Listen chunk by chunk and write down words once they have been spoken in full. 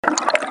Hey,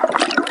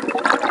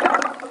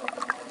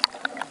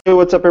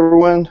 what's up,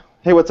 everyone?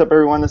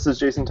 This is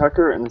Jason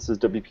Tucker, and this is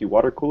WP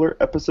Water Cooler,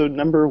 episode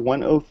number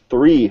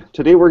 103.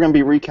 Today, we're going to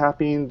be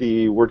recapping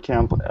the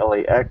WordCamp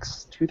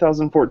LAX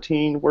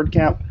 2014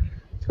 WordCamp.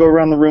 Let's go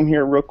around the room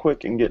here real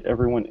quick and get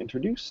everyone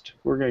introduced.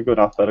 We're going to go in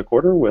alphabetical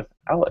order with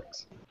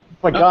Alex. Oh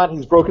my God,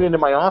 he's broken into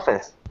my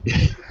office.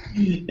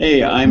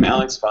 Hey, I'm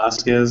Alex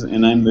Vasquez,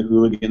 and I'm the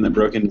hooligan that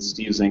broke into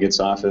Steve Zenget's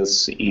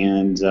office,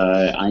 and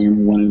I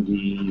am one of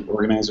the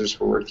organizers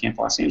for WordCamp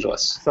Los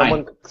Angeles.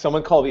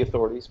 Someone call the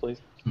authorities, please.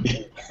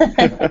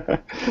 How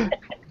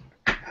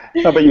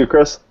about you,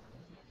 Chris?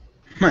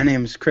 My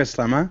name's Chris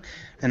Lemma,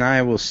 and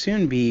I will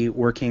soon be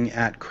working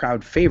at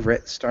Crowd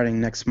Favorite starting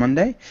next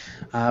Monday,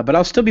 but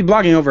I'll still be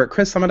blogging over at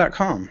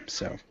chrislemma.com,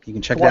 so you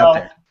can check it out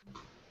there.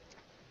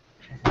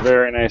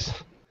 Very nice.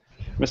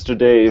 Mr.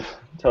 Dave,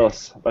 tell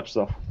us about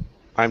yourself.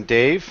 I'm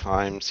Dave.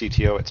 I'm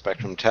CTO at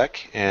Spectrum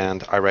Tech,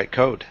 and I write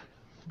code.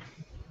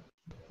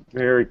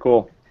 Very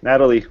cool.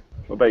 Natalie,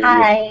 what about you?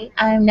 Hi,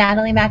 I'm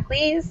Natalie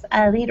MacLeese,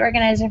 lead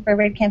organizer for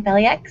WordCamp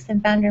LAX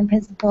and founder and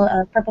principal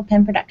of Purple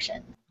Pen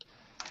Production.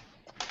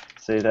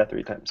 Say that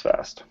 3 times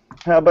fast.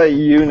 How about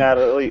you,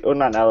 Natalie? Oh,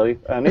 not Natalie.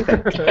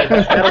 Nathan.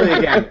 Natalie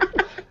again.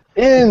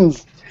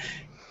 Ins.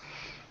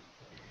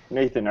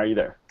 Nathan, are you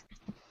there?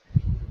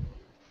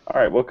 All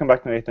right, we'll come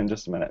back to Nathan in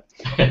just a minute.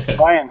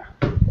 Ryan,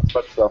 what's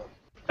about yourself?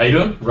 How you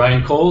doing?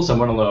 Ryan Coles. I'm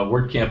one of the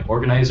WordCamp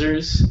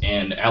organizers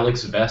and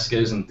Alex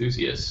Vasquez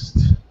enthusiast.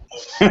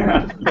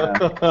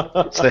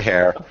 It's the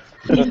hair.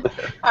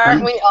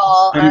 Aren't we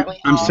all?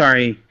 I'm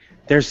sorry.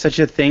 There's such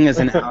a thing as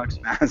an Alex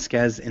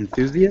Vasquez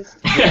enthusiast?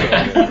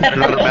 You're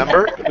not a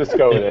member? Just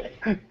go with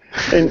it.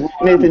 And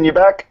Nathan, you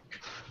back?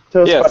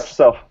 Tell us about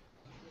yourself.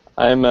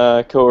 I'm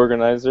a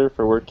co-organizer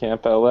for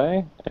WordCamp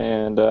LA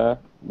and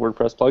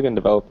WordPress plugin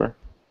developer.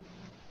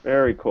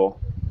 Very cool.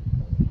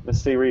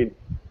 Miss C. Reed.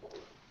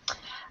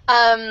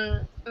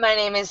 My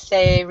name is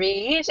Say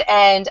Reed,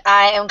 and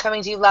I am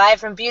coming to you live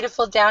from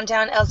beautiful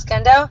downtown El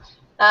Segundo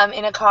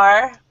in a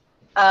car.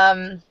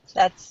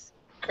 That's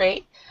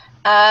great.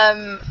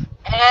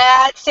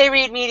 At Say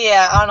Reed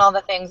Media on all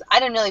the things. I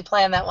didn't really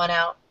plan that one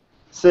out.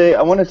 Say,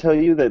 I want to tell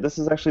you that this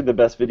is actually the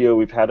best video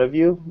we've had of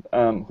you.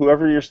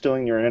 Whoever you're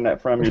stealing your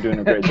internet from, you're doing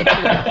a great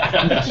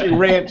job. She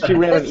ran an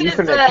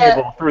Ethernet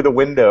cable through the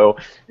window.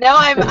 No,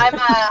 I'm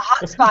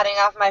hotspotting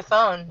off my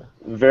phone.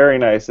 Very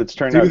nice. It's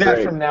turned out great. Do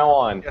that from now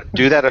on.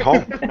 Do that at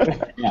home.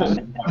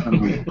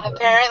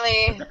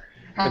 Apparently,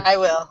 I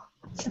will.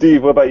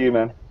 Steve, what about you,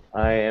 man?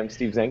 I am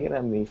Steve Zenget.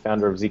 I'm the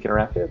founder of Zeek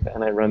Interactive,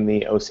 and I run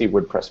the OC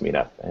WordPress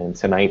meetup. And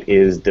tonight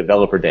is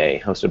Developer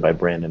Day, hosted by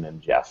Brandon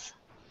and Jeff.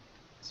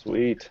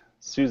 Sweet.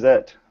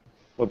 Suzette,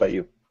 what about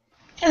you?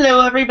 Hello,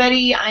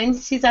 everybody. I'm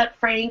Suzette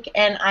Frank,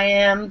 and I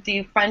am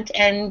the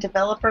front-end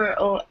developer,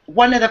 or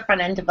one of the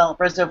front-end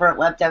developers over at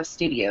Web Dev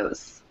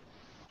Studios.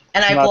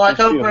 And I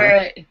blog over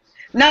at,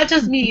 not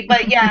just me,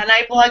 but yeah, and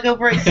I blog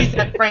over at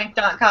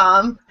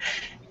SuzetteFrank.com.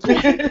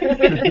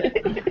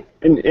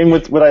 And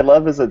what I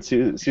love is that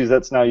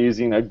Suzette's now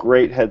using a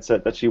great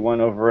headset that she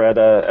won over at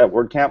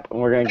WordCamp,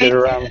 and we're going to get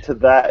around to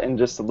that in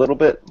just a little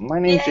bit. My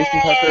name's Jason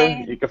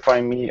Tucker. You can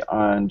find me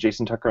on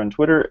Jason Tucker on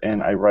Twitter,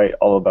 and I write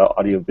all about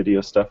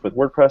audio-video stuff with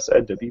WordPress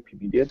at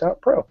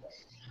wpmedia.pro.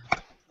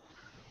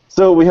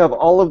 So we have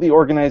all of the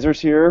organizers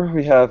here.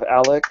 We have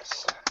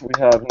Alex, we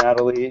have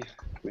Natalie,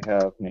 we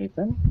have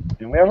Nathan,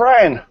 and we have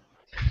Ryan.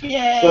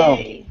 Yay! So,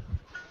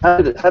 how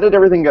did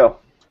everything go?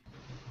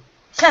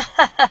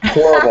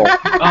 Horrible.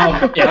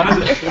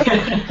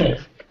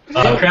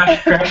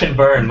 Crash and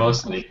burn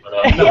mostly. But,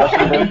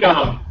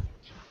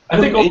 I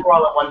think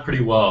overall it went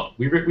pretty well.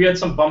 We had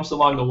some bumps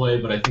along the way,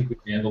 but I think we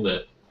handled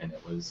it, and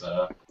it was.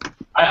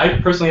 I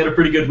personally had a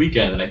pretty good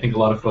weekend, and I think a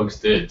lot of folks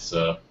did.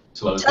 So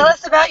that was Tell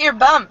us about your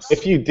bumps.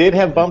 If you did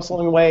have bumps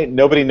along the way,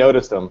 nobody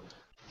noticed them.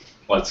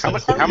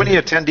 How many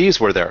attendees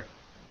were there?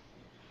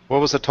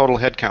 What was the total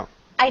head count?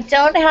 I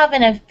don't have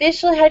an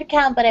official head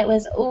count, but it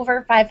was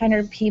over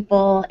 500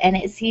 people, and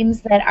it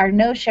seems that our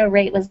no-show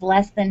rate was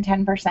less than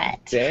 10%.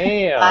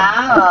 Damn.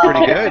 Wow.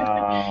 Pretty good.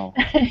 Wow.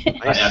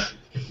 Nice.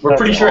 We're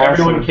pretty sure awesome.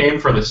 everyone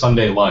came for the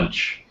Sunday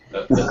lunch.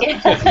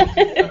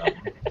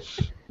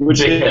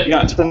 Which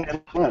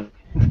Fun.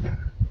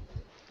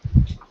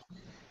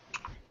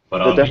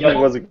 But, That definitely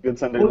was a good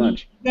Sunday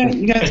lunch.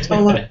 You guys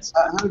tell us,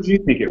 how did you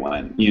think it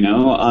went?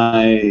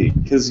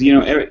 Because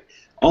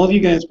all of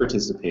you guys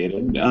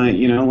participated.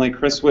 Like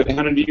Chris, how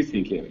did you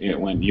think it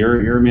went?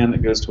 You're a man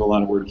that goes to a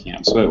lot of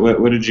WordCamps.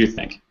 What did you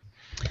think?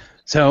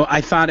 So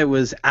I thought it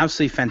was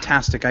absolutely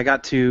fantastic. I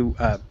got to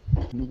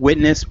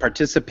witness,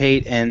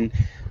 participate, and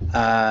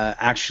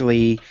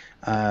actually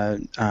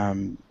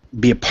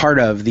be a part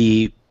of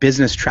the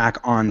business track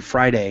on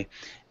Friday.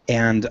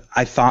 And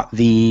I thought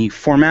the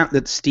format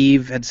that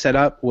Steve had set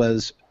up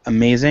was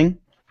amazing.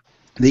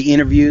 The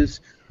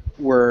interviews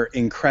were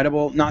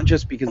incredible, not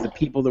just because the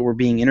people that were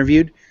being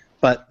interviewed,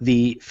 but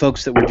the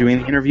folks that were doing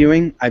the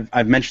interviewing.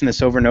 I've mentioned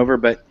this over and over,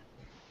 but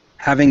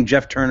having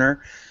Jeff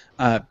Turner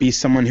be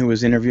someone who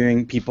was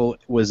interviewing people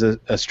was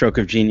a stroke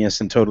of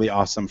genius and totally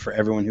awesome for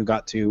everyone who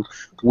got to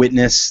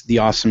witness the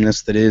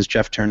awesomeness that is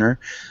Jeff Turner.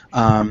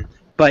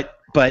 But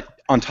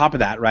on top of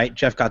that, right,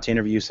 Jeff got to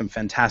interview some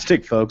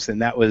fantastic folks,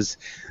 and that was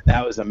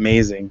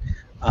amazing.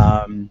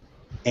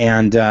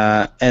 And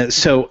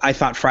so I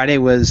thought Friday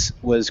was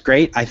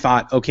great. I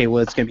thought, okay,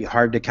 well, it's going to be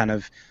hard to kind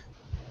of,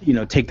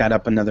 take that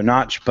up another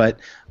notch. But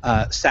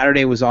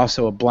Saturday was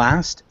also a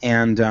blast,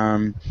 and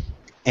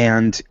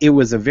it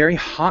was a very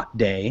hot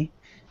day.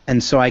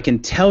 And so I can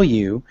tell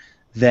you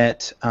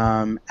that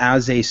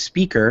as a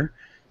speaker,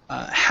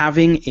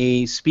 having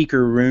a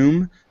speaker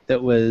room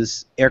that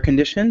was air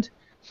conditioned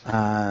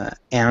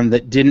and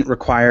that didn't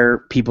require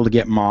people to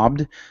get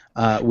mobbed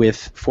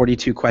with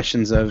 42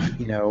 questions of,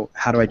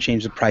 how do I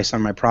change the price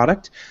on my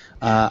product?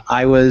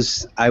 I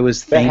was thinking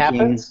that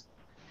happens?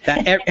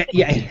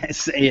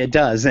 Yes, it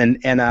does,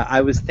 and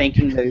I was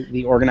thanking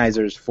the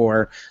organizers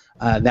for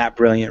that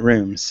brilliant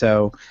room.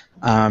 So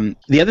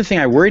the other thing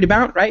I worried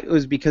about, right,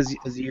 was because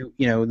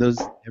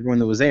everyone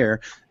that was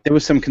there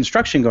was some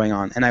construction going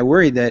on, and I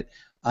worried that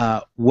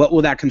what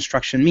will that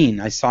construction mean?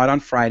 I saw it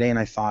on Friday, and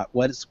I thought,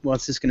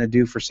 what's this going to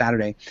do for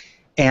Saturday?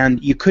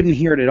 And you couldn't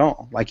hear it at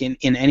all. Like in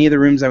any of the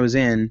rooms I was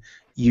in,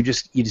 you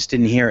just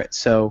didn't hear it.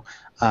 So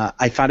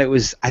I thought it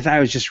was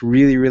just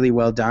really, really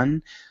well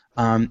done.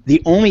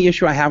 The only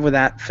issue I have with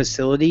that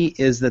facility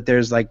is that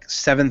there's like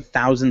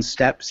 7,000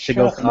 steps to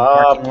go from the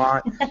parking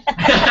lot.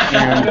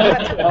 And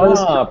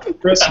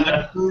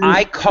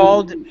I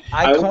called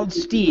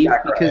Steve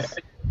because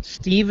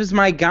Steve is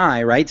my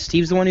guy, right?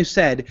 Steve's the one who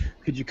said,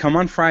 could you come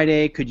on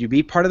Friday? Could you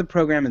be part of the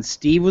program? And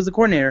Steve was the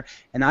coordinator.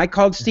 And I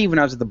called Steve when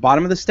I was at the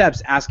bottom of the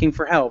steps asking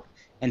for help,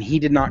 and he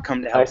did not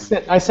come to help.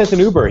 I sent an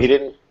Uber. He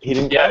didn't.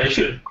 Yeah, they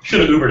should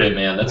have Ubered it,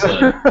 man. That's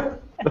a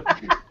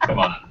come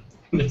on.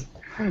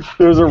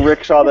 There's a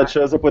rickshaw that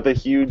shows up with a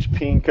huge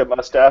pink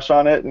mustache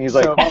on it, and he's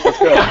like, "Let's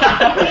go."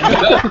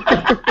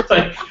 It's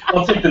like,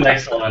 I'll take the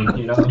next one,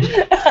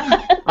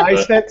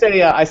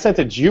 I sent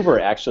a Juber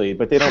actually,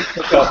 but they don't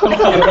pick up.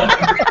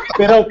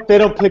 they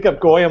don't pick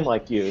up Goyim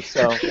like you.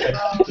 So, I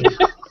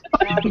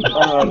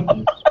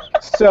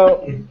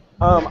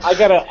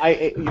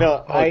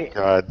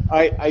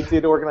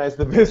did organize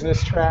the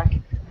business track.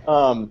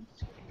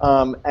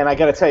 And I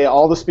got to tell you,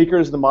 all the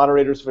speakers, the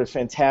moderators were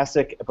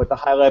fantastic. But the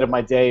highlight of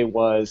my day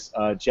was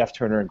Jeff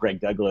Turner and Greg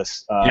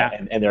Douglas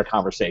and their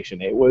conversation.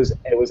 It was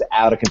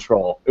out of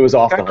control. It was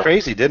off. It got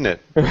crazy, didn't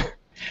it?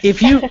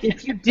 If you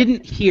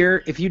didn't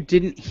hear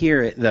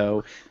it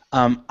though,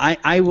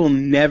 I will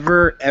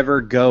never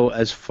ever go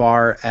as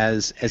far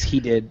as he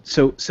did.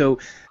 So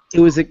it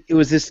was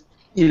this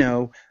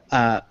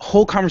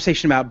whole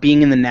conversation about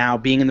being in the now,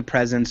 being in the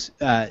presence,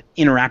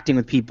 interacting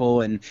with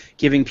people, and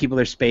giving people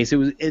their space.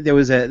 It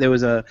was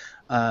a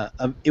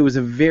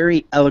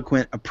very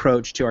eloquent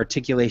approach to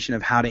articulation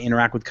of how to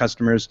interact with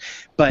customers.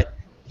 But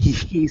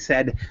he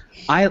said,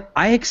 I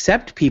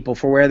accept people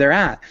for where they're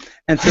at.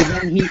 And so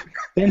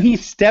then he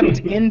stepped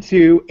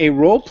into a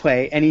role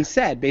play, and he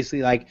said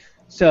basically like,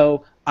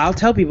 so I'll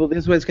tell people this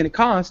is what it's going to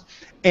cost,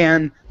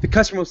 and the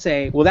customer will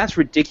say, well, that's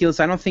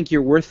ridiculous. I don't think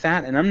you're worth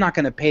that, and I'm not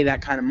going to pay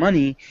that kind of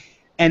money.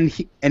 And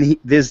he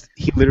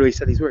literally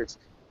said these words.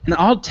 And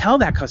I'll tell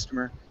that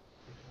customer,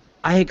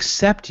 I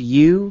accept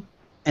you,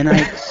 and I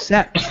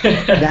accept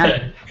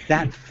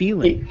that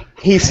feeling.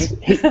 He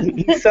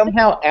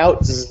somehow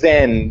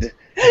out-zenned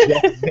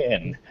Jeff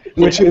Zen,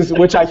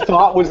 which I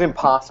thought was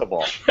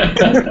impossible.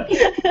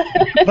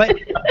 But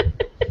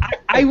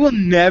I will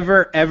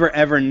never, ever,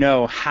 ever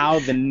know how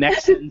the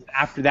next sentence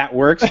after that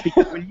works,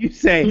 because when you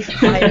say,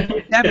 I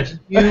accept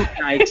you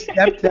and I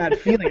accept that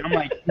feeling, I'm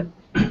like,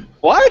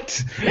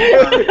 what?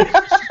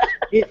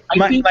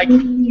 I think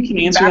you can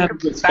answer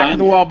that back in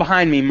the wall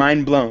behind me,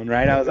 mind blown,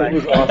 right? I was like, it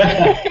was awesome.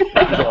 It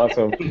was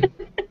awesome.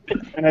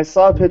 And I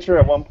saw a picture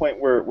at one point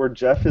where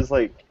Jeff is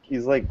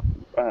he's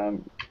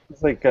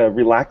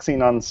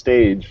relaxing on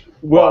stage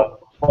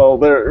while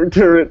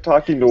they're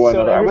talking to one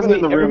another. I wasn't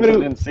in the room, so I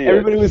didn't see it.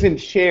 Everybody was in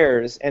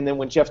chairs, and then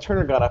when Jeff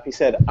Turner got up, he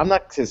said, I'm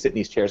not going to sit in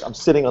these chairs. I'm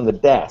sitting on the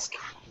desk.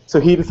 So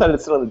he decided to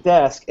sit on the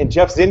desk, and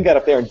Jeff Zinn got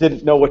up there and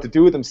didn't know what to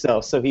do with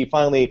himself, so he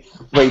finally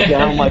laid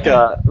down like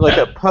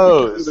a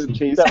pose.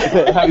 That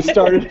was how he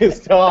started his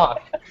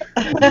talk.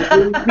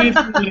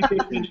 Yes.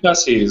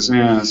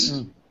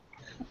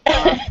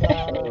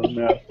 Oh,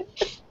 no.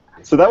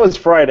 So that was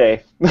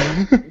Friday.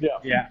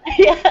 Yeah.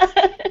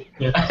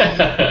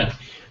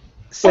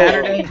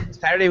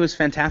 Saturday was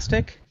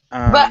fantastic.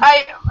 But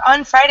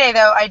on Friday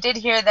though, I did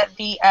hear that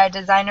the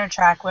designer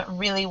track went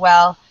really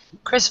well.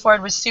 Chris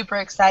Ford was super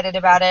excited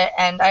about it,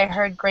 and I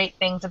heard great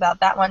things about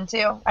that one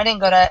too. I didn't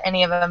go to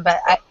any of them,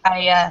 but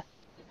I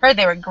heard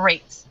they were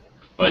great.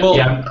 But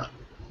the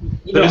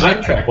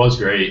design track was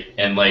great,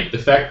 and like the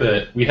fact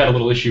that we had a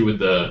little issue with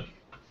the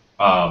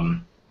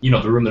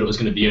the room that it was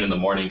going to be in the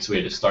morning, so we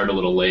had to start a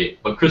little late.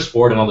 But Chris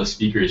Ford and all the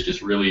speakers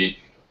just really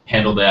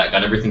handled that,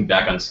 got everything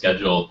back on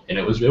schedule, and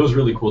it was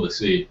really cool to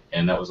see,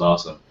 and that was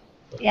awesome.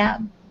 Yeah.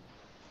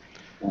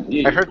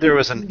 I heard there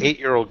was an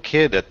 8-year-old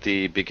kid at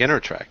the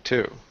beginner track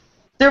too.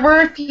 There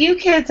were a few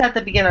kids at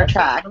the beginner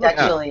track,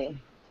 actually.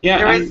 Yeah,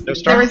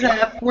 There was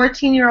a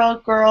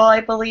 14-year-old girl, I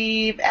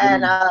believe,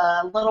 and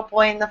a little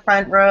boy in the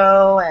front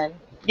row, and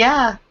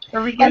yeah.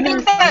 I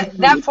think that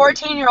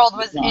 14-year-old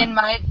was in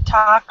my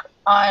talk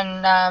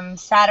on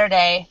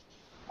Saturday,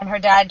 and her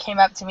dad came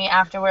up to me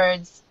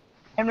afterwards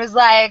and was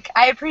like,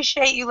 "I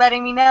appreciate you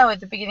letting me know at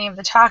the beginning of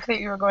the talk that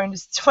you were going to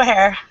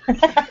swear."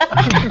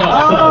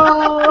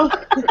 Oh.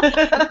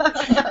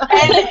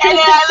 And then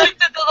I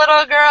looked at the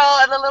little girl,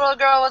 and the little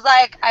girl was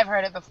like, "I've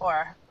heard it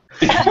before."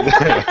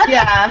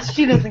 Yeah,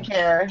 she doesn't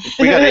care.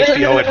 We got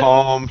HBO at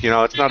home. You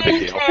know, it's not a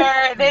big deal.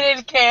 They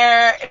didn't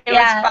care. It was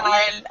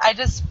fine. I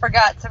just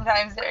forgot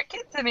sometimes there are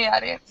kids in the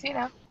audience, you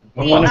know.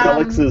 One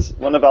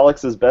of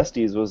Alex's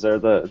besties was there.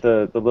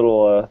 The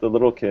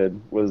little kid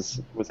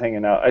was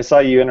hanging out. I saw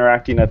you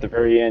interacting at the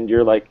very end.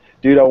 You're like,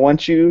 dude, I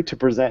want you to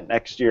present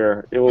next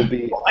year. It will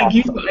be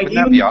awesome. Wouldn't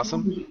that be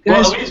awesome?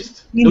 Well, at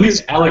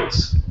least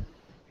Alex.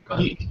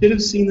 You should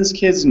have seen this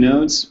kid's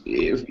notes.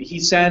 He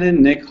sat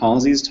in Nick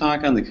Halsey's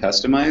talk on the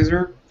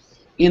customizer,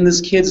 and this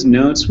kid's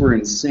notes were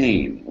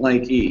insane.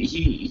 Like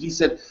he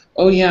said,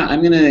 "Oh yeah,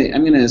 I'm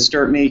gonna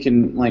start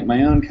making like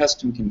my own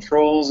custom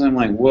controls." And I'm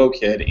like, "Whoa,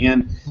 kid!"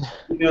 And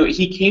you know,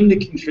 he came to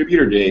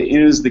contributor day, and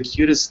it was the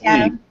cutest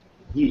thing.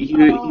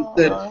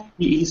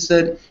 He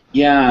said,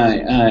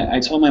 "Yeah, I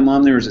told my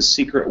mom there was a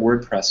secret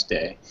WordPress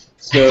day."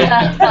 So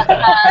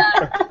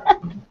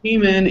he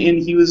came in and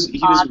he was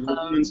working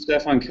on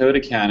stuff on Code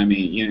Academy,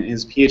 you know,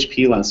 his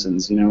PHP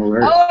lessons, you know.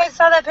 Where, I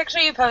saw that picture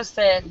you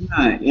posted.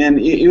 Yeah, and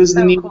it was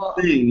the neat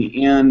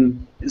thing.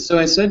 And so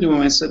I said to him,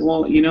 I said,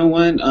 well, you know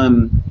what,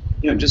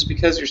 you know, just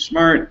because you're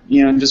smart,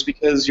 you know, just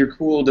because you're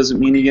cool doesn't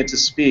mean you get to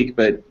speak,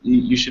 but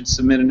you should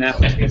submit an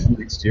application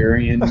next year.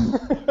 And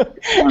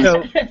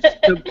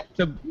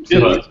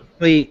so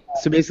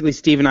basically,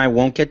 Steve and I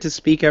won't get to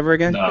speak ever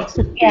again. No.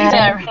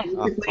 Yeah.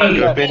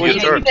 We're getting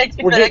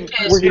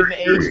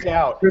aged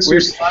out.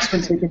 We're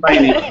been taken by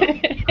an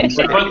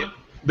But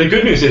the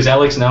good news is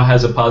Alex now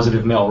has a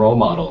positive male role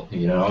model,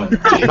 you know.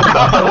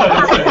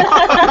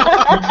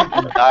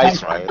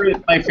 Nice, right?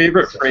 My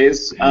favorite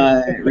phrase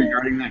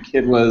regarding that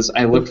kid was,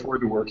 "I look forward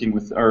to working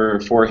with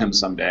or for him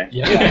someday."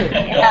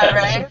 Yeah,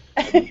 right?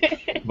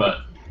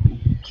 But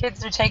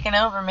kids are taking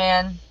over,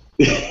 man.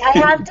 I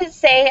have to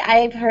say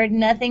I've heard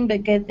nothing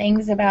but good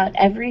things about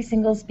every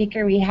single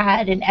speaker we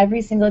had and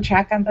every single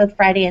track on both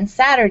Friday and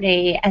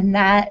Saturday, and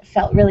that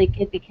felt really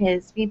good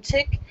because we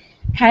took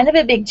kind of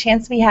a big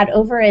chance. We had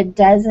over a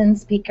dozen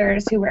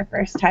speakers who were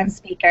first-time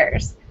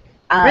speakers.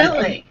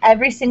 Really?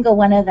 Every single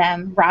one of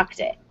them rocked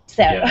it.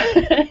 So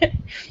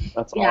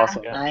that's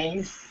awesome.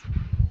 Nice.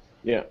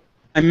 Yeah.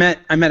 I met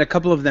a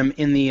couple of them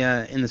in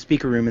the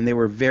speaker room, and they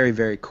were very,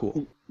 very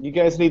cool. You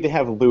guys need to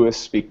have Lewis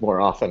speak more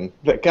often.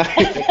 That guy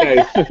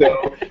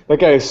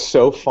is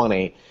so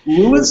funny.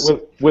 Lewis,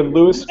 when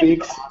Lewis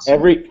speaks,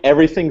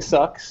 everything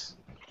sucks.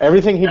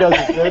 Everything he does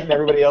is good, and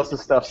everybody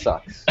else's stuff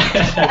sucks.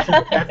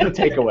 That's the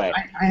takeaway.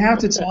 I have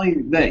to tell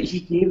you that he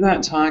gave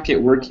that talk at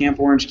WordCamp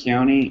Orange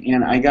County,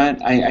 and I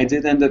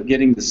did end up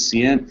getting to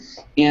see it,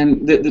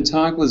 and the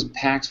talk was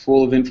packed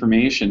full of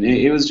information.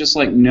 It was just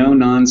like no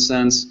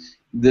nonsense.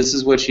 This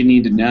is what you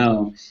need to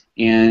know,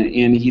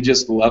 and he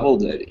just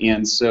leveled it.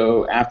 And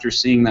so after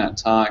seeing that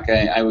talk,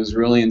 I was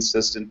really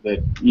insistent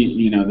that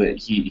that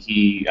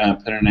he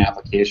put in an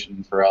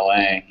application for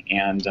LA,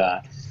 and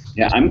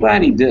yeah, I'm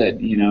glad he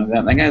did. You know,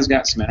 that guy's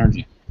got some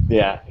energy.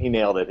 Yeah, he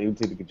nailed it. He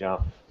did a good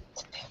job.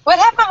 What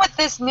happened with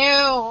this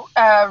new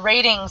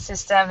rating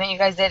system that you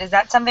guys did? Is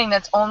that something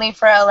that's only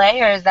for LA,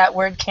 or is that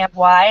WordCamp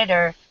wide,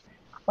 or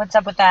what's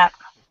up with that?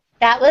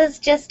 that was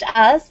just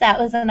us. That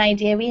was an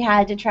idea we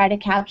had to try to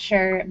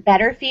capture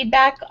better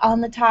feedback on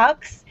the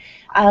talks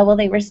while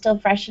they were still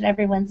fresh in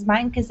everyone's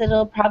mind, because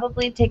it'll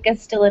probably take us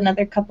still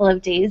another couple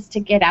of days to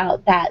get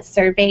out that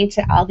survey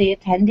to all the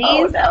attendees.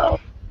 Oh, no.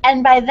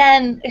 And by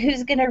then,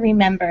 who's going to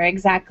remember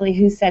exactly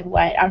who said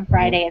what on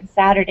Friday and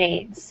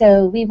Saturday?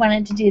 So we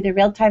wanted to do the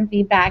real-time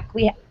feedback.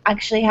 We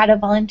actually had a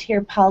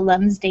volunteer, Paul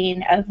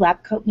Lumsdane of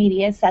LabCoat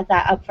Media, set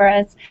that up for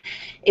us.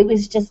 It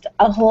was just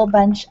a whole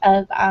bunch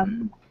of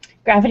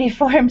Gravity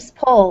Forms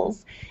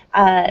polls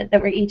that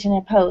were each in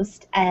a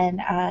post,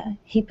 and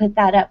he put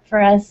that up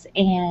for us,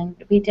 and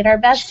we did our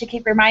best to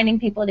keep reminding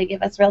people to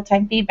give us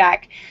real-time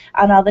feedback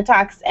on all the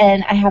talks,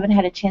 and I haven't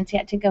had a chance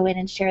yet to go in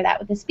and share that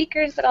with the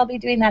speakers, but I'll be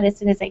doing that as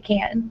soon as I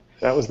can.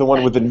 That was the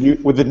one with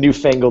the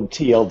newfangled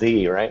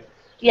TLD, right?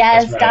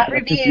 Yes, right. dot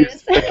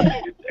reviews.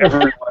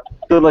 Everyone.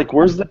 They're like,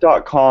 where's the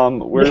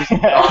 .com? Where's the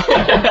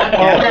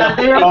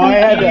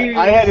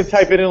I had to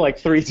type it in like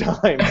 3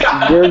 times.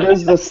 Where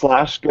does the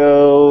slash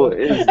go?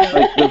 Is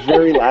like the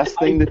very last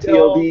thing the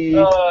TLD?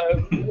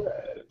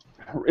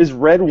 Is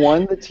red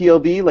 1 the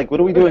TLD? Like, what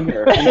are we doing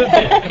here? The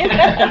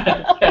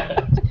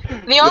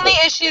only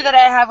issue that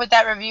I have with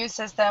that review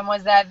system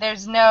was that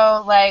there's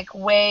no way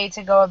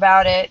to go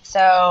about it.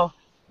 So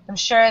I'm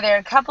sure there are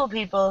a couple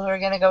people who are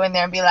going to go in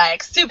there and be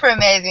like, super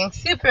amazing,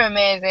 super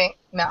amazing.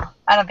 No,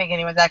 I don't think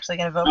anyone's actually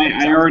going to vote for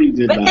I already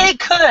did but that. they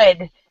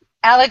could.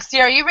 Alex,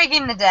 are you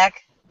rigging the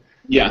deck?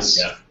 Yes.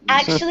 Yeah.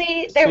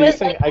 Actually, So there you was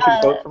think like, I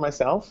could vote for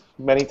myself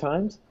many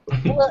times?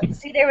 well,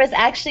 see, there was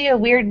actually a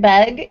weird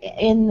bug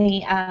in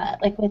the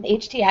like with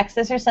HT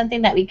Access or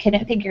something that we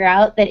couldn't figure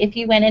out. That if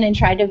you went in and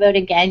tried to vote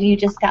again, you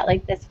just got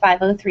like this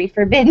 503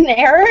 forbidden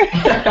error.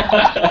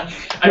 I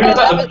mean,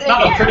 it's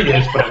not the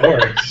prettiest, but it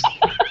works.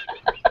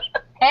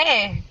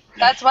 Hey,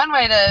 that's one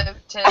way to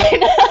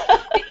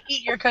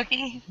eat your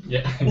cookie.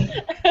 Yeah.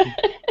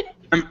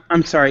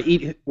 I'm sorry.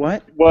 Eat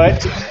what?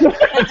 What?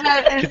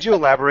 Could you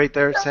elaborate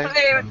there, Say?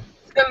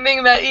 Something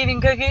about eating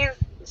cookies.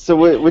 So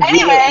would you?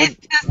 Anyways,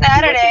 it's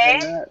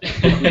Saturday.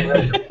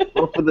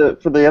 Well,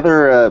 for the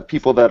other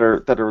people that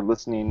are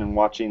listening and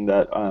watching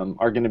that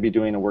are going to be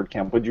doing a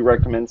WordCamp, would you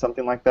recommend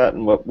something like that,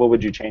 and what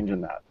would you change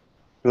in that?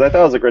 Because I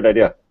thought it was a great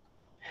idea.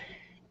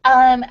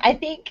 I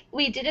think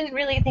we didn't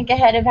really think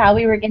ahead of how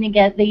we were going to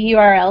get the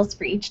URLs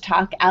for each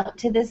talk out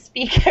to the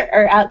speaker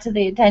or out to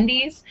the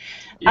attendees.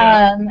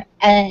 Yeah.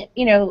 And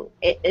you know,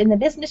 in the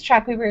business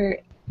track, we were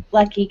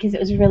lucky because it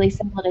was really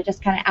simple to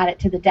just kind of add it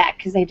to the deck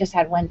because they just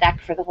had one deck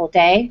for the whole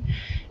day.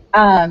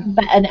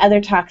 But in other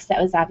talks, that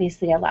was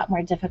obviously a lot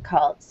more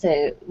difficult.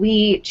 So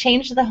we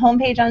changed the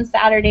homepage on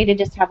Saturday to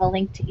just have a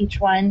link to each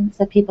one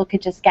so people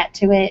could just get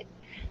to it.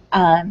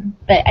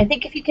 But I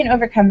think if you can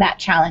overcome that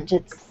challenge,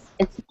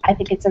 I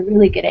think it's a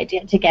really good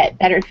idea to get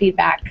better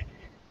feedback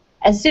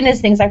as soon as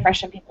things are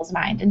fresh in people's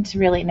mind and to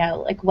really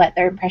know like what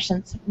their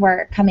impressions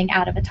were coming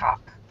out of a talk.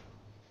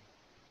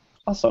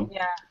 Awesome.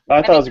 Yeah.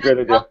 I thought it was a great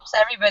idea. Helps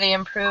everybody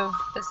improve.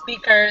 The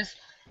speakers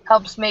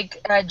helps make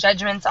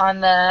judgments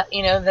on the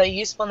the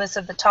usefulness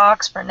of the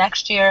talks for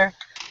next year.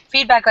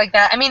 Feedback like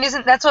that. I mean,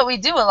 that's what we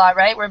do a lot,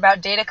 right? We're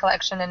about data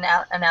collection and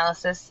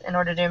analysis in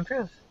order to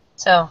improve.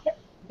 So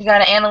we got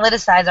to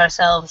analyticize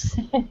ourselves.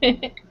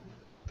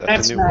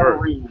 That's a new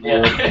word.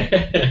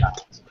 Yeah.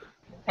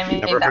 I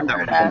made Never that heard that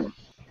word before. up.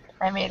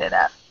 I made it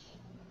up.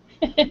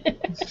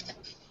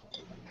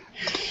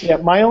 Yeah,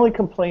 my only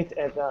complaint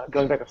at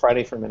going back to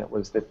Friday for a minute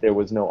was that there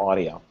was no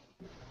audio.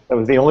 That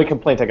was the only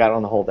complaint I got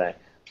on the whole day.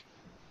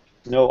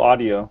 No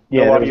audio.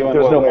 Yeah, no there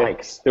was no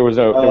mics. There was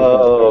no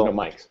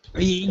mics.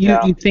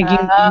 You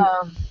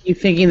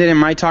thinking that in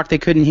my talk they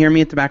couldn't hear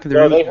me at the back of the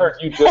No, room? they heard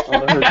you just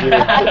heard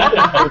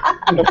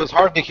you. It was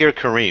hard to hear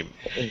Kareem.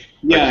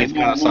 Yeah, But he's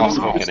kind of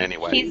soft-spoken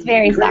anyway. He's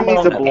very Kareem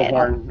is a soft-spoken.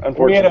 bullhorn,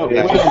 unfortunately. We had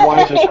a That's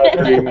wide- just how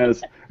Kareem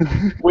is.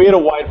 We had a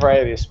wide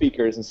variety of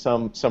speakers, and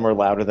some are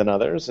louder than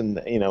others, and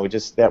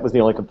that was the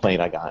only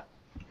complaint I got.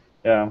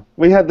 Yeah,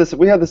 we had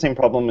the same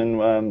problem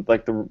in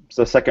like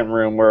the second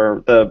room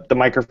where the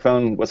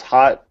microphone was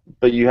hot,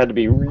 but you had to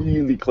be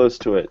really close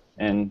to it,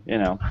 and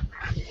Yeah.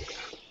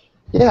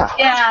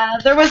 Yeah,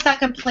 there was that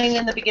complaint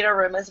in the beginner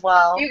room as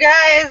well. You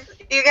guys,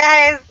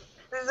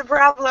 this is a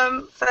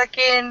problem.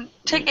 Fucking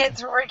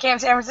tickets for WordCamp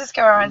San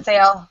Francisco are on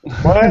sale.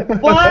 What?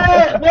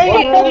 What?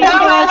 Wait, No, you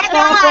gotta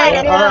stop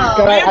right now.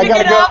 All right, We have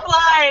to I gotta get go.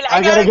 offline.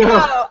 I gotta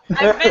go.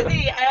 I'm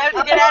busy. I have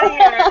to get out of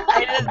here.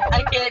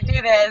 I can't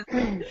do this.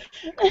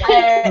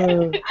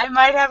 I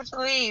might have to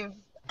leave.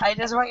 I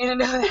just want you to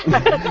know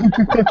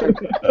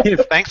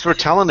that. Thanks for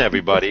telling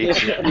everybody.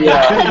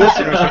 Yeah.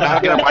 Listeners are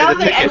not going to buy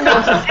the ticket.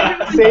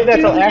 Save that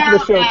till after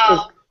the show,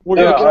 because we're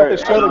going to get off the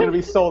show, they're going to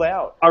be sold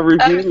out. our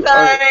I'm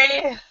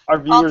sorry. our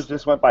viewers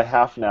just went by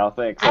half now.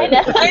 Thanks. I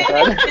know. Did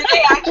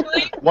they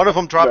actually? One of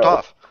them dropped No.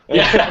 off.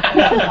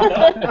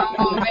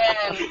 Oh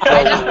man.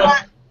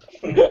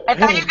 I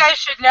thought you guys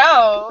should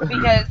know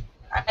because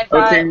I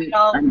thought Okay, we'd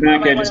all I'm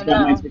back. I might just wanna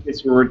got my know.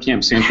 tickets for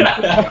WordCamp San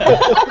Francisco.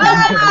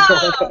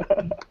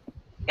 Oh!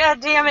 God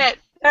damn it!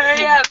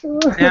 Hurry up!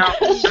 Now,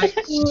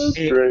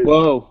 Great.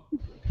 whoa.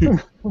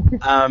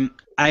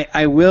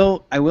 I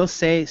will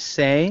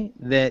say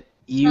that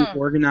you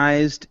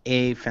organized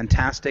a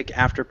fantastic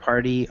after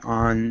party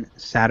on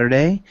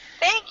Saturday,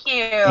 Thank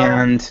you.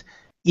 and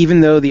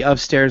even though the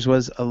upstairs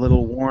was a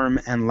little warm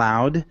and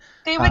loud,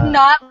 They would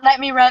not let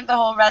me rent the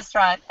whole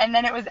restaurant, and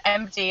then it was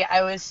empty.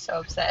 I was so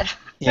upset.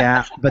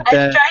 yeah, but I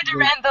tried to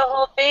rent the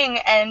whole thing,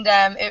 and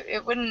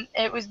it wouldn't.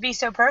 It would be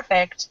so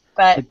perfect,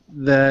 but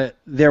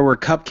there were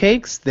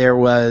cupcakes. There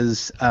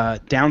was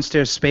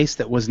downstairs space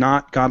that was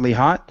not godly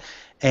hot,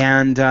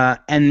 and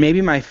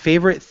maybe my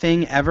favorite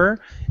thing ever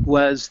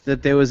was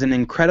that there was an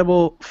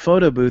incredible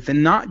photo booth,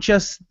 and not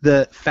just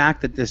the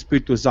fact that this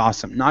booth was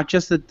awesome, not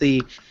just that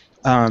the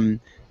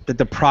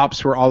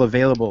props were all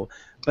available,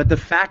 but the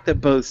fact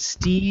that both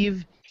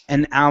Steve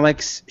and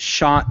Alex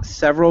shot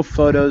several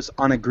photos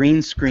on a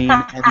green screen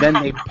and then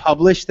they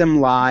published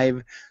them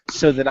live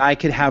so that I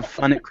could have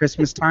fun at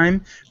Christmas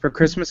time for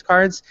Christmas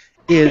cards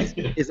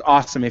is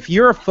awesome. If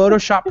you're a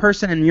Photoshop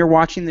person and you're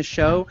watching the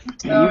show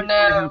and you want to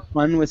have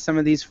fun with some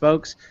of these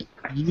folks,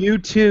 you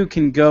too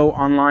can go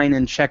online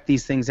and check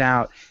these things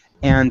out.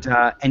 And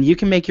you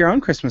can make your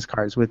own Christmas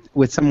cards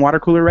with some water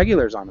cooler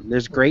regulars on them.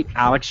 There's great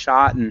Alex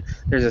shot, and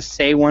there's a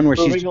Say one where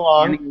she's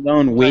standing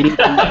alone waiting.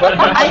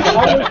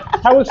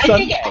 How was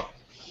Sunday?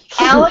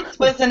 Alex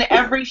was in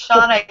every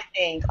shot, I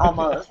think,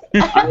 almost. He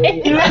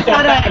was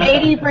at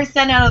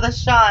 80% out of the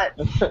shot.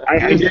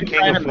 I did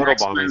kind of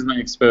maximize my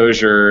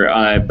exposure,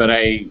 but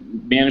I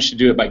managed to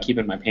do it by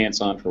keeping my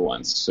pants on for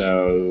once.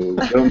 So.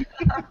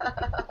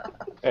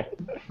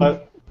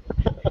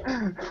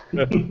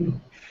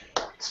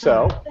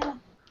 So,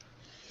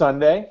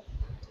 Sunday?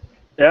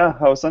 Yeah,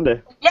 how was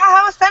Sunday? Yeah,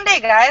 how was Sunday,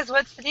 guys?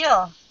 What's the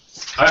deal?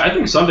 I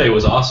think Sunday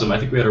was awesome. I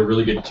think we had a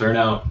really good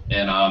turnout,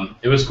 and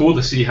it was cool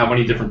to see how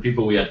many different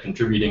people we had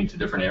contributing to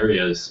different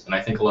areas, and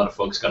I think a lot of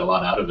folks got a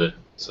lot out of it.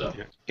 So,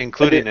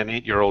 including an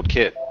 8-year-old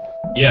kid.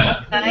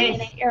 Yeah. Nice.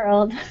 An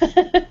 8-year-old.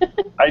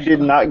 I did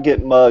not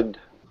get mugged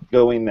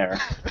going there.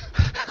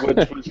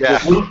 Yeah.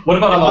 What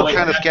about on the way?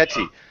 Kind of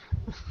sketchy.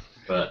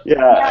 But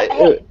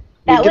that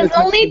was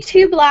only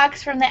 2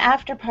 blocks from the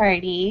after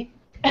party.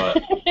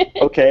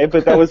 Okay,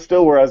 but that was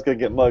still where I was going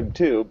to get mugged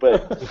too.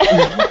 But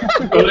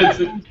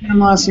in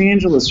Los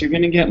Angeles, you're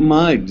going to get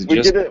mugged.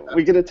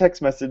 We get a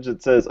text message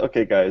that says,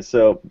 "Okay, guys,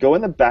 so go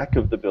in the back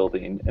of the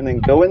building, and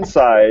then go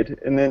inside,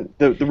 and then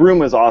the room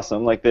was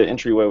awesome. Like the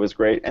entryway was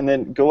great, and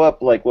then go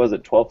up was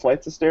it 12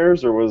 flights of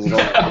stairs, or was it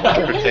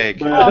only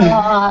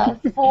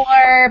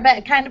 4,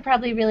 but kind of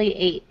probably really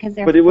 8 because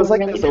they're. But it was like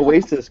really this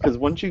oasis because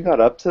once you got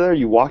up to there,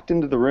 you walked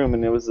into the room,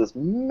 and it was this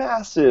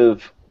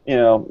massive.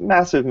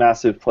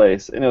 Massive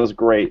place, and it was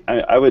great.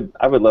 I would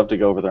love to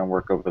go over there and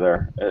work over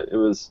there. It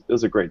was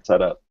a great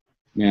setup.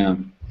 Yeah.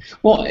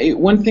 Well,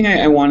 one thing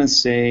I want to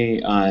say,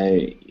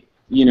 like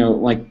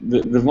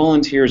the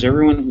volunteers,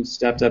 everyone who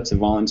stepped up to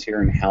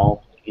volunteer and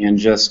help, and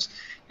just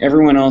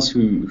everyone else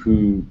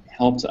who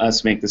helped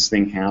us make this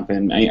thing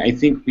happen. I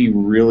think we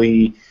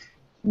really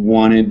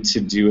wanted to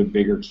do a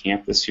bigger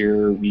camp this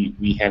year.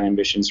 We had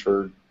ambitions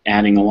for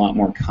adding a lot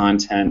more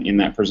content in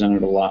that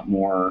presented a lot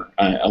more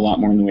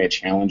in the way of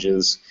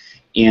challenges,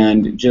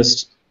 and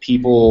just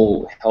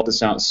people helped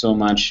us out so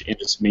much and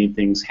just made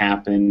things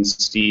happen.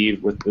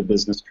 Steve with the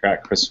business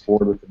track, Chris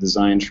Ford with the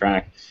design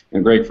track,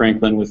 and Greg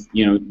Franklin with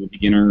the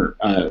beginner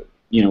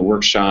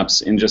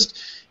workshops, and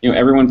just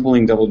everyone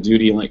pulling double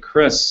duty. Like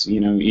Chris,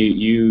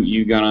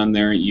 you got on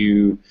there,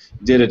 you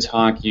did a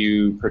talk,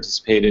 you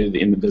participated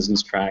in the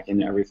business track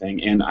and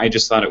everything, and I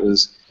just thought it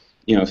was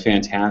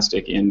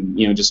fantastic, and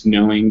just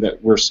knowing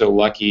that we're so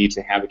lucky to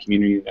have a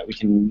community that we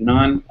can lean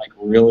on, like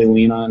really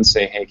lean on,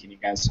 say, hey, can you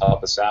guys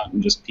help us out,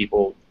 and just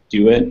people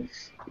do it.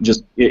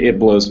 It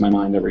blows my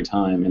mind every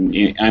time, and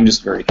I'm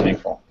just very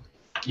thankful.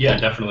 Yeah,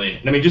 definitely.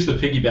 And I mean, just to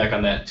piggyback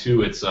on that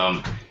too, it's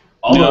I'm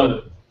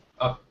gonna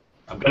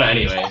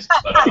anyways,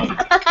 but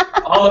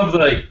all of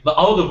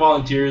the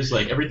volunteers,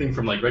 like everything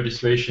from like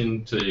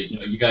registration to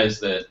you guys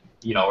that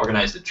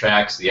organized the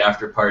tracks, the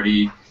after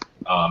party,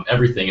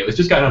 everything. It was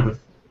just kind of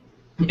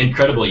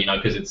incredible,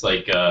 because it's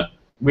like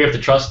we have to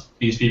trust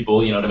these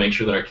people, to make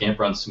sure that our camp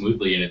runs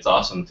smoothly, and it's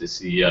awesome to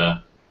see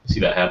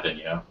that happen,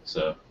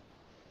 So.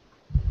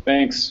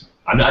 Thanks.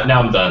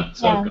 Now I'm done.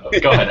 So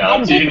go ahead,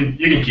 Alex. You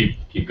can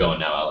keep going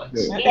now,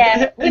 Alex.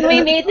 Yeah, when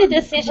we made the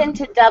decision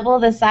to double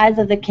the size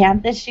of the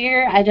camp this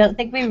year, I don't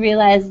think we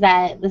realized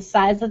that the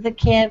size of the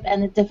camp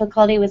and the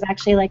difficulty was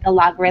actually like a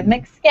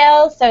logarithmic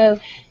scale. So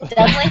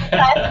doubling the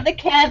size of the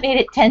camp made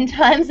it 10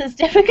 times as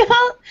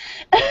difficult.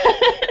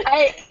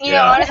 Honestly,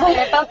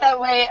 I felt that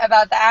way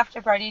about the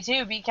after party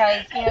too,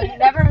 because you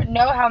never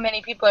know how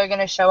many people are going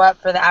to show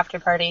up for the after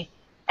party.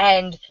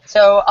 And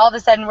so all of a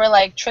sudden we're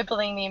like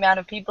tripling the amount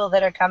of people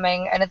that are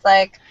coming, and it's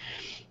like,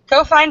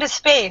 go find a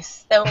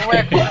space that will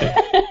work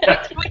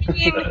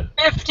between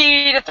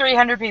 50 to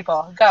 300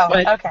 people. Go.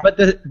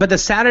 But the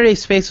Saturday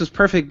space was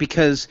perfect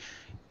because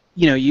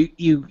you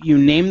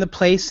named the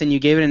place and you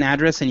gave it an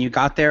address and you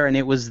got there and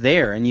it was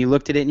there and you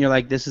looked at it and you're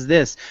like, this is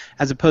this,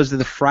 as opposed to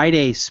the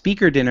Friday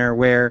speaker dinner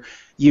where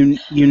you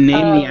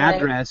named the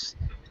address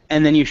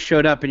and then you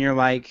showed up and you're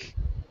like,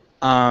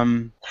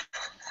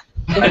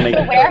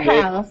 the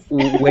warehouse.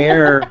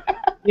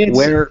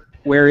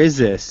 Where is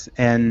this?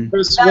 And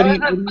Chris, what do you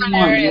want? Do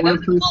you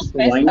want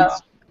the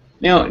lights?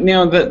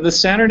 Now the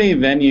Saturday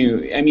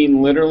venue, I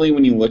mean, literally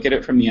when you look at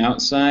it from the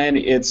outside,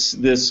 it's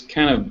this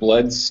kind of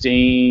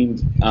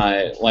blood-stained,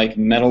 like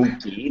metal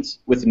gate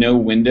with no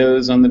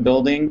windows on the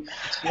building.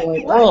 So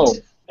you're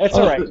like, that's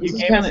all right. You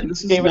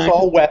gave us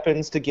all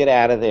weapons to get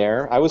out of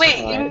there. I was. Wait,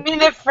 you mean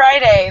the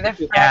Friday?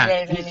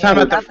 Yeah, he's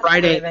talking about the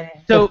Friday.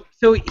 So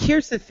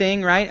here's the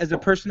thing, right? As a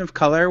person of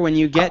color, when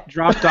you get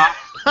dropped off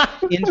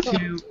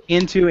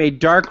into a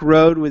dark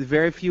road with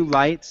very few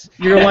lights,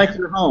 you're like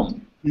you're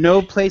home.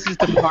 No places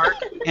to park,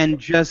 and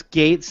just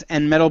gates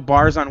and metal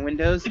bars on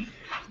windows.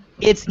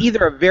 It's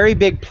either a very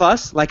big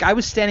plus, like I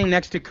was standing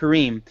next to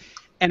Kareem,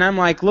 and I'm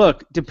like,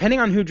 look, depending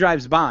on who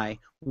drives by,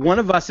 one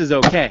of us is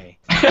okay.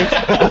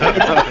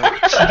 The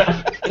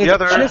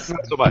other, not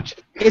so much.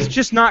 It's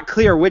just not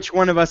clear which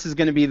one of us is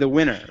going to be the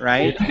winner,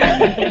 right?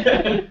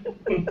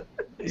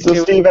 So,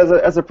 Steve,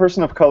 as a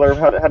person of color,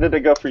 how did it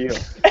go for you?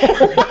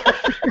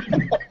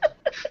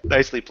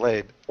 Nicely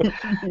played.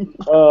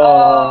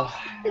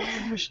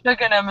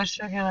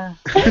 Mashugana.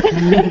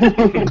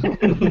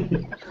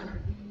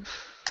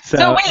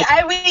 So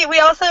wait, we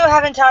also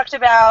haven't talked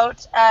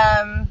about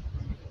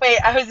Wait,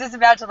 I was just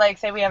about to like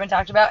say we haven't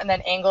talked about and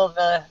then angle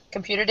the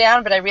computer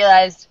down, but I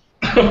realized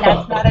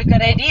that's not a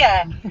good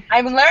idea.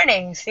 I'm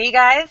learning. See,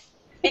 guys?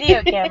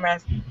 Video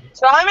cameras.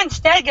 So I'm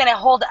instead going to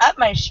hold up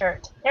my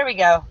shirt. There we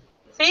go.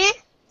 See?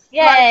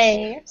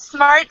 Yay.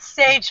 Smart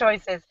say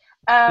choices.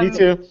 Me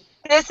too.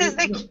 This is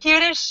the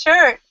cutest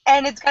shirt,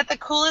 and it's got the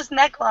coolest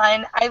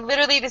neckline.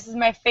 This is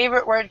my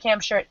favorite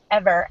WordCamp shirt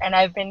ever, and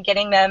I've been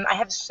getting them. I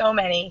have so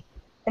many,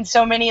 and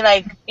so many,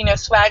 like,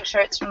 swag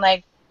shirts from,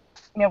 like,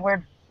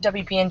 Word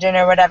WP Engine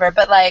or whatever.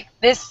 But, like,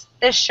 this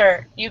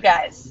shirt, you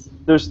guys.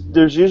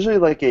 There's usually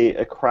like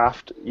a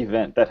craft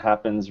event that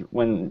happens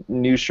when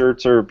new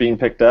shirts are being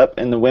picked up,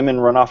 and the women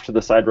run off to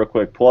the side real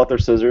quick, pull out their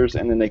scissors,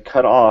 and then they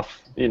cut off,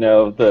 the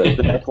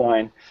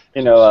neckline.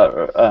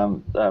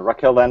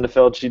 Raquel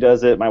Landefeld, she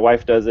does it. My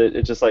wife does it.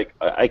 It's just like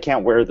I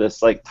can't wear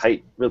this like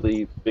tight,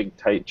 really big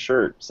tight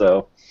shirt.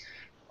 So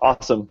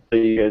awesome that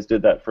you guys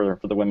did that for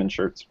the women's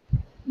shirts.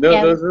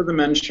 Those are the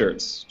men's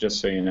shirts, just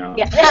so you know.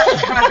 Yeah.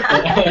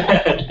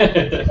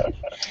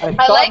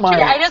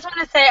 I just want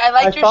to say I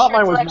liked your shirt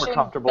mine was more selection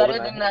comfortable better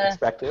than than I the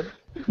expected.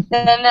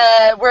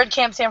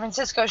 WordCamp San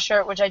Francisco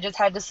shirt, which I just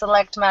had to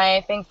select my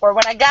thing for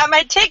when I got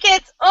my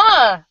tickets.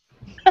 Sorry,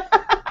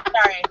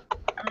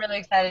 I'm really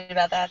excited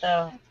about that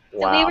though.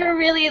 So we were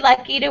really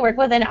lucky to work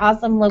with an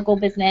awesome local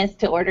business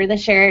to order the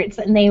shirts,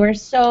 and they were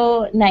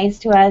so nice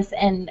to us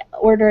and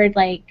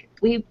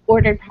we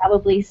ordered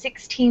probably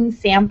 16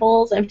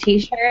 samples of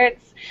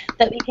T-shirts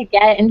that we could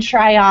get and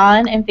try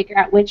on and figure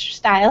out which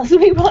styles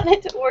we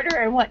wanted to order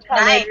and what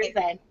colors.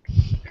 Nice.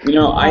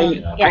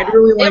 I'd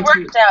really like it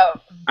worked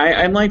out.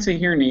 I'd like to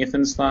hear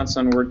Nathan's thoughts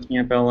on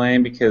WordCamp LA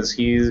because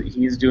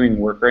he's doing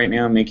work right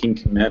now, making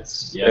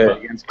commits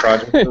against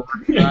projects.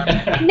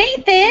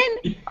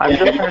 Nathan! I'm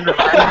just trying to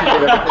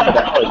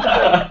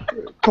find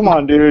Come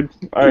on, dude.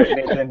 All right,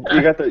 Nathan,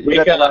 you got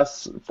the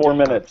last 4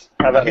 minutes.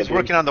 How about He's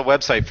working on the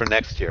website for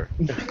next year.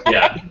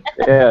 Yeah.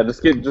 Yeah,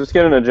 just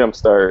getting a jump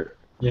start.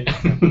 Yeah.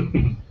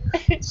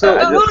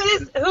 So who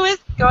is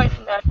going?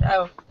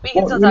 We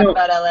can still talk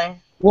about LA.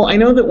 Well, I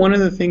know that one of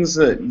the things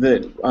that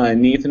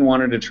Nathan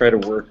wanted to try to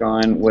work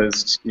on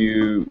was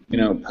to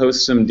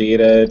post some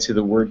data to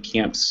the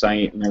WordCamp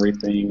site and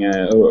everything,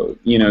 via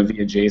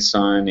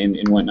JSON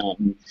and whatnot.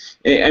 And,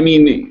 I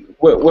mean,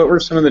 what were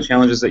some of the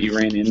challenges that you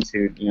ran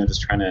into?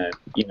 Just trying to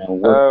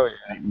work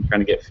and trying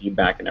to get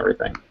feedback and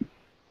everything.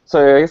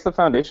 So I guess the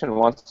foundation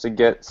wants to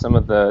get some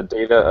of the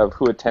data of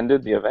who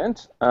attended the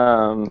event,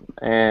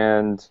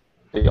 and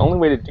the only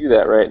way to do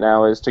that right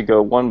now is to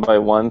go one by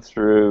one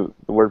through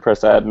the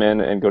WordPress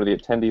admin and go to the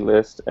attendee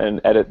list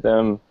and edit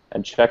them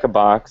and check a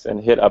box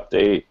and hit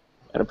update.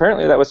 And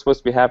apparently that was supposed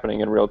to be happening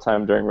in real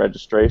time during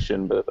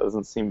registration, but it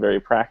doesn't seem very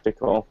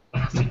practical.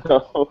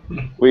 So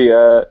we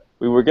were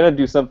going to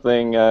do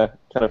something kind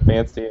of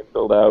fancy and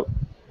build out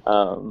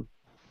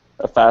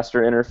a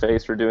faster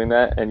interface for doing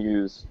that and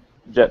use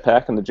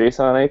Jetpack and the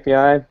JSON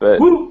API, but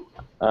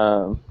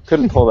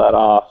couldn't pull that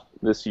off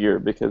this year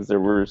because there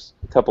was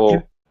a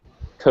couple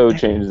code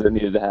changes that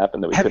needed to happen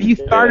that we couldn't. Have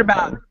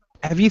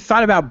you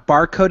thought about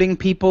barcoding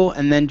people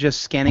and then just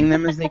scanning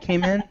them as they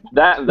came in?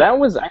 That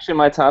was actually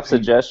my top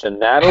suggestion.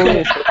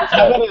 Natalie,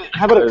 how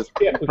about a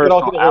skip?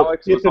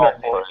 Alex was all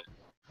for it.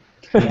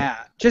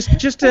 Yeah,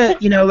 just to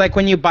like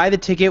when you buy the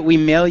ticket, we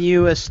mail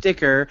you a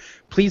sticker.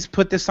 Please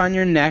put this on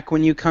your neck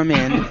when you come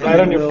in.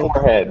 Right on your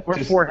forehead. Or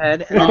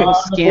forehead, and then we'll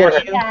scan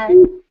you. Yeah.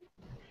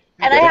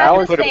 And I have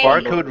to put say, a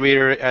barcode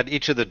reader at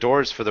each of the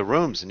doors for the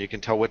rooms, and you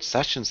can tell which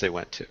sessions they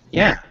went to.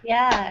 Yeah.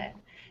 Yeah.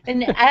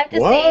 And I have to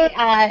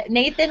say,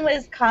 Nathan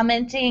was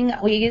commenting.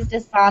 We used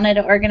Asana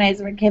to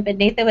organize WordCamp, and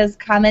Nathan was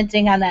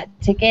commenting on that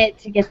ticket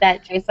to get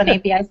that JSON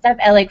API stuff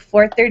at like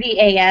 4:30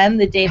 a.m.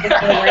 the day before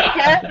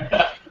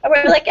WordCamp. And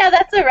we're like, yeah,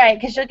 that's all right,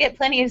 because you'll get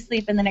plenty of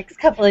sleep in the next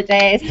couple of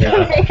days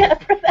to make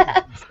up for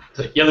that.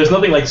 Yeah, there's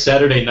nothing like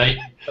Saturday night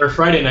or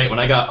Friday night when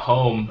I got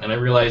home and I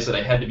realized that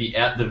I had to be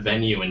at the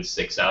venue in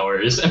 6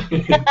 hours. It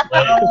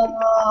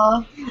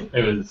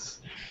was.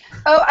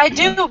 Oh, I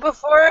do.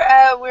 Before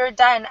we're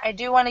done, I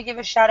do want to give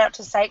a shout out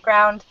to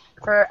SiteGround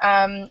for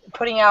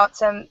putting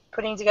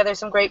together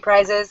some great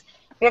prizes.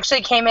 We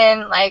actually came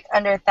in like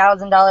under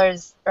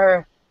 $1,000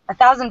 or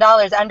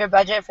 $1,000 under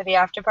budget for the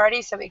after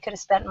party, so we could have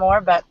spent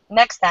more. But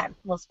next time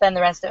we'll spend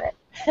the rest of it.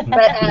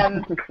 But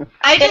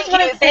I just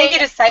want to thank you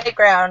to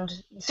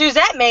SiteGround.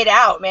 Suzette made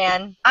out,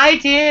 man. I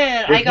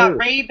did. I got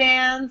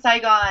Ray-Bans. I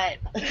got.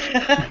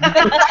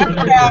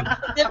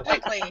 SiteGround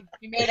specifically.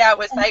 You made out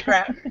with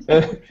SiteGround.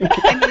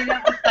 I made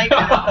out with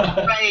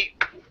SiteGround. Right.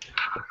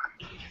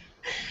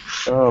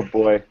 Oh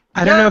boy.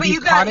 I don't know if but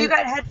you caught it. You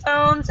got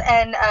headphones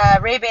and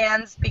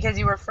Ray-Bans because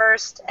you were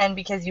first and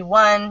because you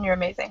won. You're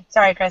amazing.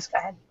 Sorry, Chris. Go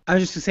ahead. I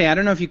was just gonna say, I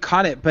don't know if you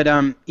caught it, but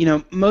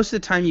most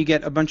of the time you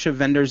get a bunch of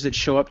vendors that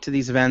show up to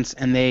these events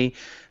and they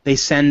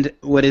send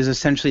what is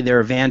essentially their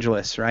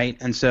evangelists, right?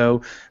 And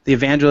so the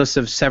evangelists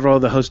of several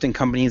of the hosting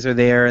companies are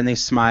there, and they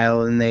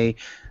smile and they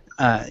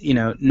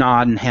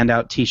nod and hand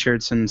out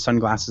T-shirts and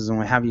sunglasses and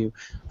what have you.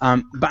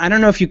 But I don't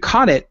know if you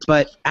caught it,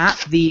 but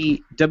at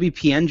the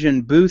WP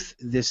Engine booth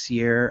this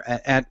year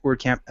at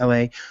WordCamp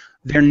LA,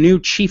 their new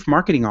chief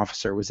marketing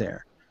officer was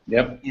there.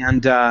 Yep.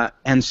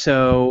 And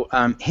so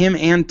him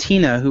and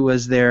Tina, who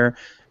was their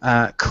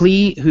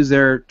Clee, who's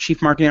their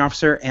chief marketing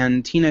officer,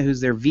 and Tina,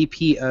 who's their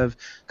VP of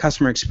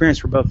customer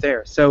experience, were both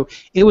there. So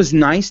it was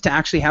nice to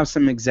actually have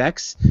some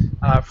execs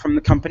from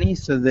the company,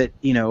 so that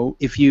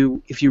if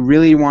you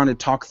really want to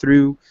talk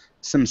through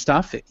some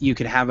stuff, you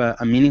could have a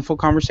meaningful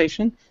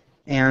conversation,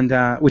 and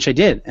which I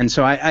did. And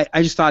so I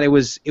just thought it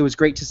was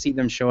great to see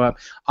them show up.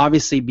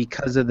 Obviously,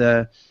 because of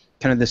the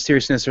kind of the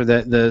seriousness or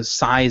the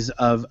size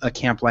of a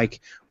camp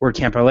like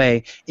WordCamp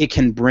LA, it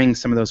can bring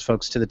some of those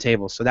folks to the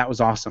table. So that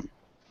was awesome.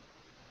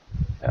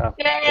 Yeah.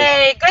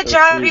 Yay! Good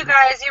job, you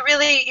guys. You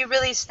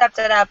really stepped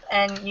it up,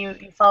 and you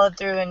followed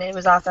through, and it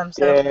was awesome.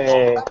 So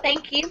Well,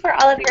 thank you for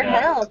all of your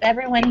help.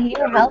 Everyone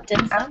here helped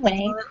in some way.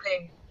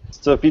 absolutely.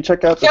 So if you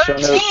check out the Go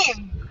show notes,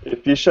 team!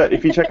 if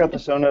you check out the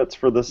show notes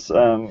for this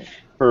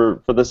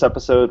for this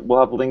episode, we'll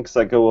have links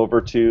that go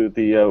over to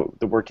the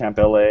WordCamp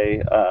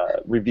LA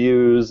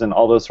reviews and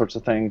all those sorts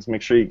of things.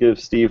 Make sure you give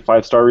Steve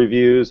 5-star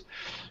reviews.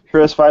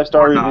 Chris,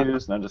 5-star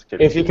reviews. No, just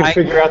kidding. If you can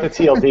figure out the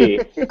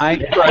TLD.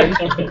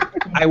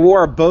 I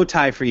wore a bow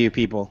tie for you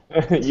people.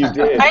 You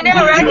did. I know,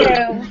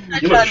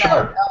 right? You look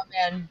sharp. Oh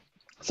man.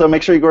 So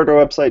make sure you go to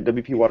our website,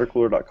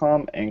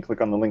 wpwatercooler.com, and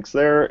click on the links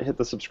there. Hit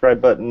the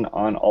subscribe button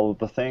on all of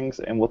the things,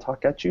 and we'll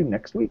talk at you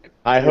next week.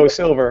 I ho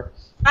Silver.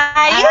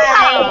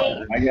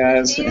 Bye. Bye,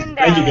 guys. See you in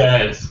Thank you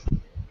Dallas. guys.